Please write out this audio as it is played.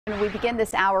We begin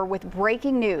this hour with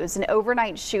breaking news. An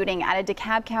overnight shooting at a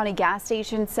DeKalb County gas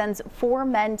station sends 4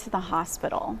 men to the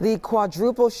hospital. The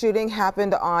Quadruple shooting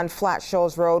happened on Flat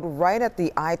Shoals Road, right at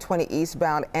the I-20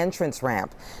 eastbound entrance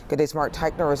ramp. Good day's Mark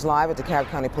Teichner is live at DeKalb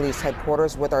County Police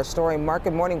headquarters with our story. Mark,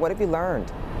 good morning. What have you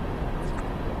learned?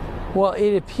 Well,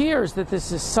 it appears that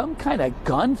this is some kind of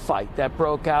gunfight that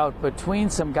broke out between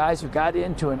some guys who got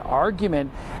into an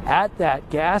argument at that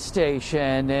gas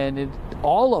station, and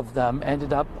all of them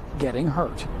ended up getting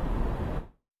hurt.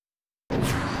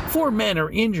 4 men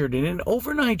are injured in an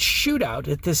overnight shootout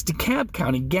at this DeKalb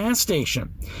County gas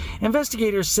station.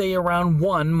 Investigators say around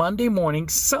 1 Monday morning,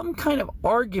 some kind of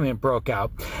argument broke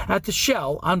out at the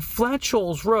Shell on Flat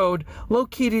Shoals Road,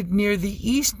 located near the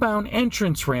eastbound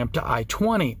entrance ramp to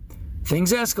I-20.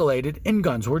 Things escalated and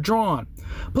guns were drawn.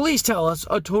 Police tell us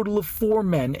a total of 4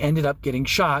 men ended up getting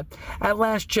shot. At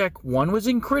last check, 1 was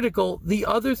in critical, the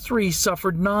other 3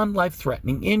 suffered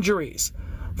non-life-threatening injuries.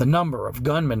 The number of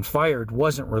gunmen fired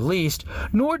wasn't released,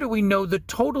 nor do we know the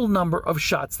total number of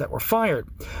shots that were fired.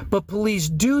 But police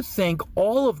do think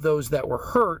all of those that were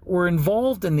hurt were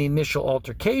involved in the initial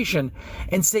altercation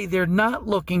and say they're not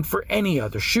looking for any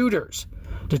other shooters.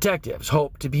 Detectives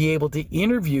hope to be able to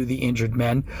interview the injured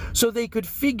men so they could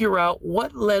figure out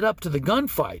what led up to the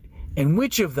gunfight and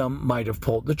which of them might have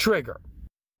pulled the trigger.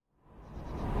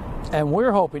 And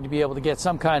we're hoping to be able to get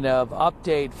some kind of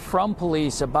update from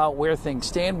police about where things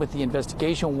stand with the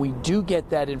investigation. When we do get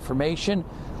that information,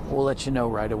 we'll let you know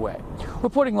right away.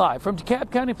 Reporting live from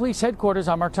DeKalb County Police Headquarters,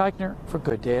 I'm Mark Teichner for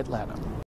Good Day Atlanta.